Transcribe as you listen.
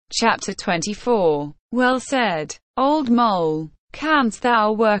Chapter 24. Well said, old mole. Canst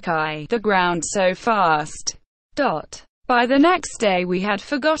thou work the ground so fast? By the next day we had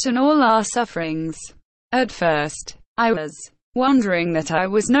forgotten all our sufferings. At first, I was wondering that I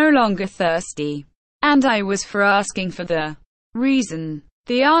was no longer thirsty, and I was for asking for the reason.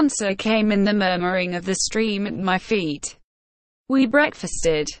 The answer came in the murmuring of the stream at my feet. We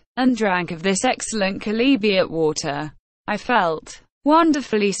breakfasted, and drank of this excellent chalybeate water. I felt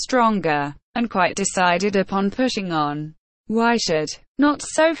wonderfully stronger, and quite decided upon pushing on. Why should not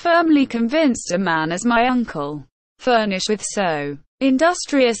so firmly convinced a man as my uncle, furnished with so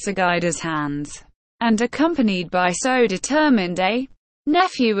industrious a guide as hands, and accompanied by so determined a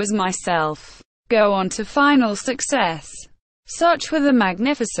nephew as myself, go on to final success? Such were the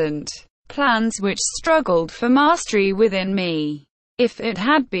magnificent plans which struggled for mastery within me. If it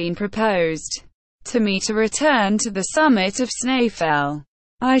had been proposed to me to return to the summit of Snaefell,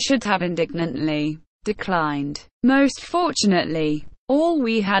 I should have indignantly declined. Most fortunately, all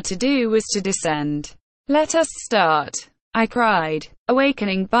we had to do was to descend. "Let us start," I cried,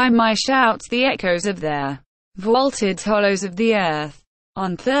 awakening by my shouts the echoes of their vaulted hollows of the earth.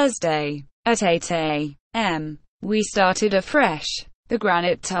 On Thursday, at 8 a.m., we started afresh. The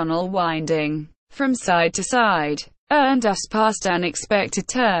granite tunnel, winding from side to side, earned us past unexpected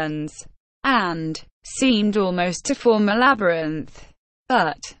turns, and seemed almost to form a labyrinth.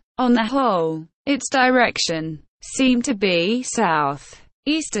 But, on the whole, its direction seemed to be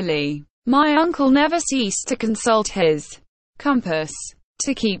south-easterly. My uncle never ceased to consult his compass,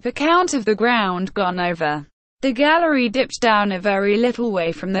 to keep account of the ground gone over. The gallery dipped down a very little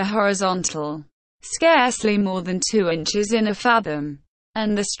way from the horizontal, scarcely more than 2 inches in a fathom,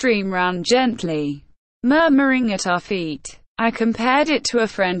 and the stream ran gently, murmuring at our feet. I compared it to a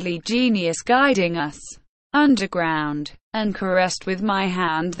friendly genius guiding us underground, and caressed with my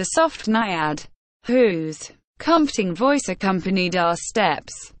hand the soft naiad, whose comforting voice accompanied our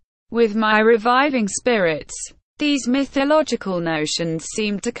steps. With my reviving spirits, these mythological notions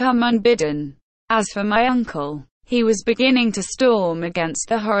seemed to come unbidden. As for my uncle, he was beginning to storm against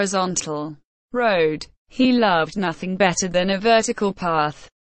the horizontal road. He loved nothing better than a vertical path,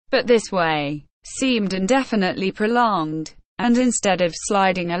 but this way seemed indefinitely prolonged, and instead of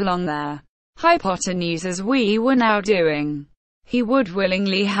sliding along the hypotenuse as we were now doing, he would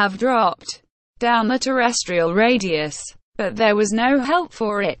willingly have dropped down the terrestrial radius, but there was no help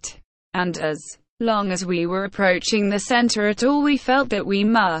for it, and as long as we were approaching the center at all, we felt that we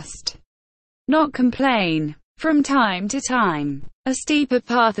must not complain. From time to time, a steeper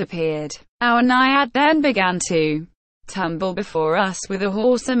path appeared. Our naiad then began to tumble before us with a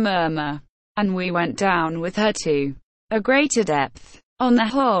hoarser murmur, and we went down with her to a greater depth. On the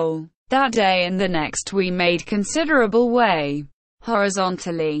whole, that day and the next we made considerable way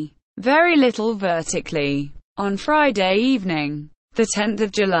horizontally, very little vertically. On Friday evening, the 10th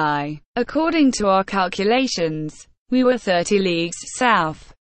of July, according to our calculations, we were 30 leagues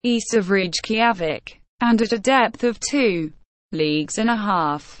south-east of Reykjavik, and at a depth of 2.5 leagues.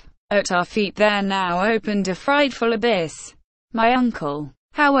 At our feet there now opened a frightful abyss. My uncle,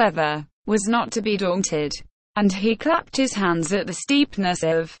 however, was not to be daunted, and he clapped his hands at the steepness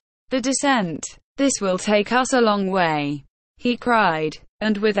of the descent. "This will take us a long way," he cried,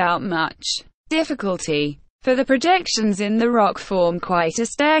 "and without much difficulty, for the projections in the rock form quite a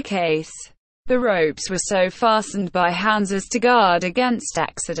staircase." The ropes were so fastened by hands as to guard against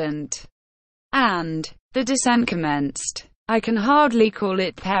accident, and the descent commenced. I can hardly call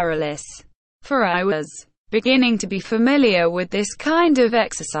it perilous, for I was beginning to be familiar with this kind of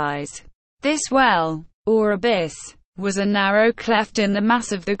exercise. This well, or abyss, was a narrow cleft in the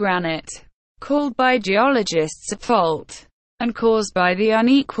mass of the granite, called by geologists a fault, and caused by the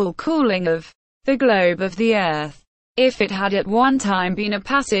unequal cooling of the globe of the earth. If it had at one time been a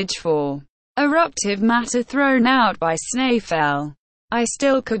passage for eruptive matter thrown out by Snaefell, I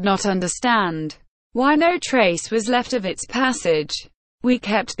still could not understand why no trace was left of its passage. We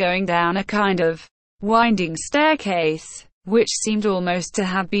kept going down a kind of winding staircase, which seemed almost to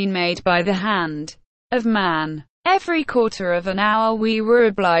have been made by the hand of man. Every quarter of an hour we were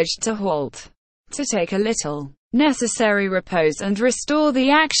obliged to halt, to take a little necessary repose and restore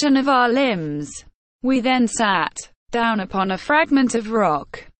the action of our limbs. We then sat down upon a fragment of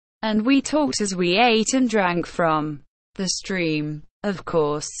rock, and we talked as we ate and drank from the stream. Of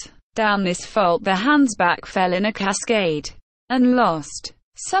course, down this fault the Hansbach fell in a cascade, and lost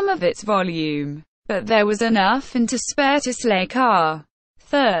some of its volume, but there was enough and to spare to slake our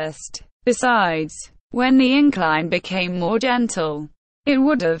thirst. Besides, when the incline became more gentle, it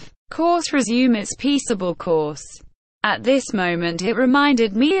would of course resume its peaceable course. At this moment it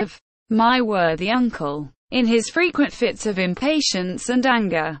reminded me of my worthy uncle, in his frequent fits of impatience and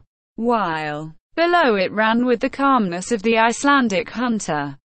anger, while below it ran with the calmness of the Icelandic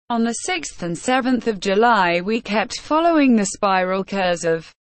hunter. On the 6th and 7th of July we kept following the spiral curves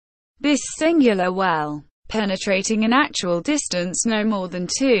of this singular well, penetrating an actual distance no more than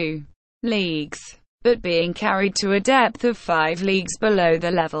 2 leagues, but being carried to a depth of 5 leagues below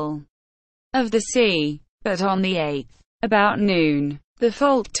the level of the sea. But on the 8th, about noon, the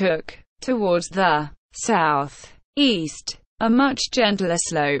fault took, towards the south-east, a much gentler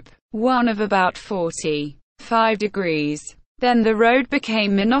slope, one of about 45 degrees. Then the road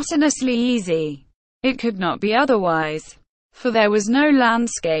became monotonously easy. It could not be otherwise, for there was no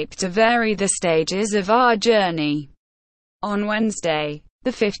landscape to vary the stages of our journey. On Wednesday,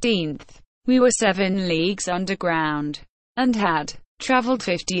 the 15th, we were 7 leagues underground, and had travelled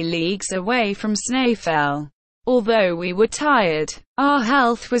 50 leagues away from Snæfell. Although we were tired, our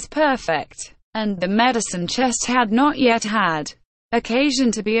health was perfect, and the medicine chest had not yet had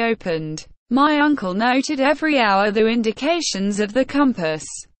occasion to be opened. My uncle noted every hour the indications of the compass,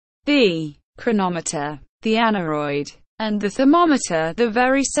 the chronometer, the aneroid, and the thermometer, the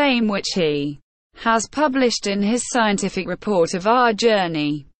very same which he has published in his scientific report of our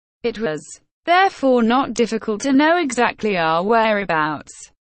journey. It was, therefore, not difficult to know exactly our whereabouts.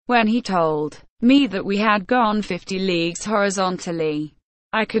 When he told me that we had gone 50 leagues horizontally,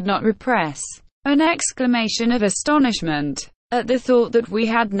 I could not repress an exclamation of astonishment at the thought that we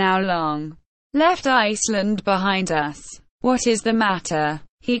had now long left Iceland behind us. "What is the matter?"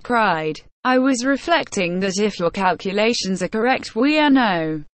 he cried. "I was reflecting that if your calculations are correct, we are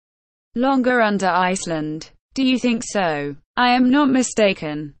no longer under Iceland. Do you think so?" "I am not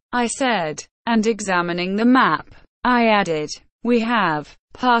mistaken," I said, and examining the map, I added, "We have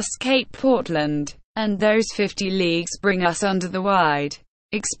passed Cape Portland, and those 50 leagues bring us under the wide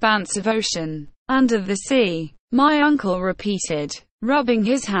expanse of ocean." "Under the sea," my uncle repeated, rubbing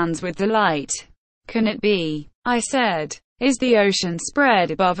his hands with delight. "Can it be?" I said. "Is the ocean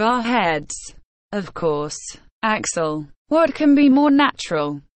spread above our heads?" "Of course, Axel. What can be more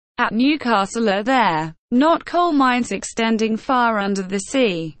natural? At Newcastle are there not coal mines extending far under the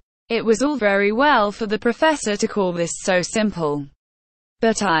sea?" It was all very well for the professor to call this so simple,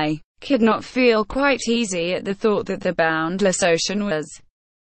 but I could not feel quite easy at the thought that the boundless ocean was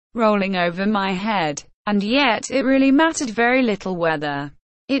rolling over my head. And yet it really mattered very little whether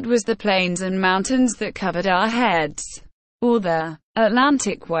it was the plains and mountains that covered our heads, or the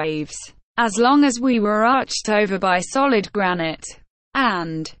Atlantic waves, as long as we were arched over by solid granite.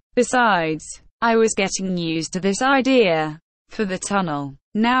 And, besides, I was getting used to this idea, for the tunnel,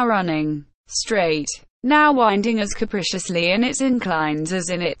 now running straight, now winding as capriciously in its inclines as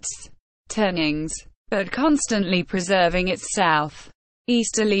in its turnings, but constantly preserving its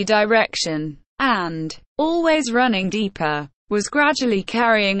south-easterly direction, and always running deeper, was gradually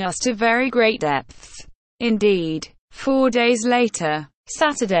carrying us to very great depths. Indeed, 4 days later,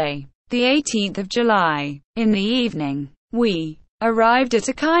 Saturday, the 18th of July, in the evening, we arrived at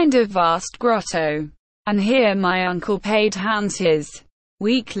a kind of vast grotto, and here my uncle paid Hans his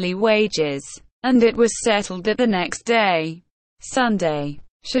weekly wages, and it was settled that the next day, Sunday,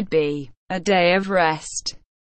 should be a day of rest.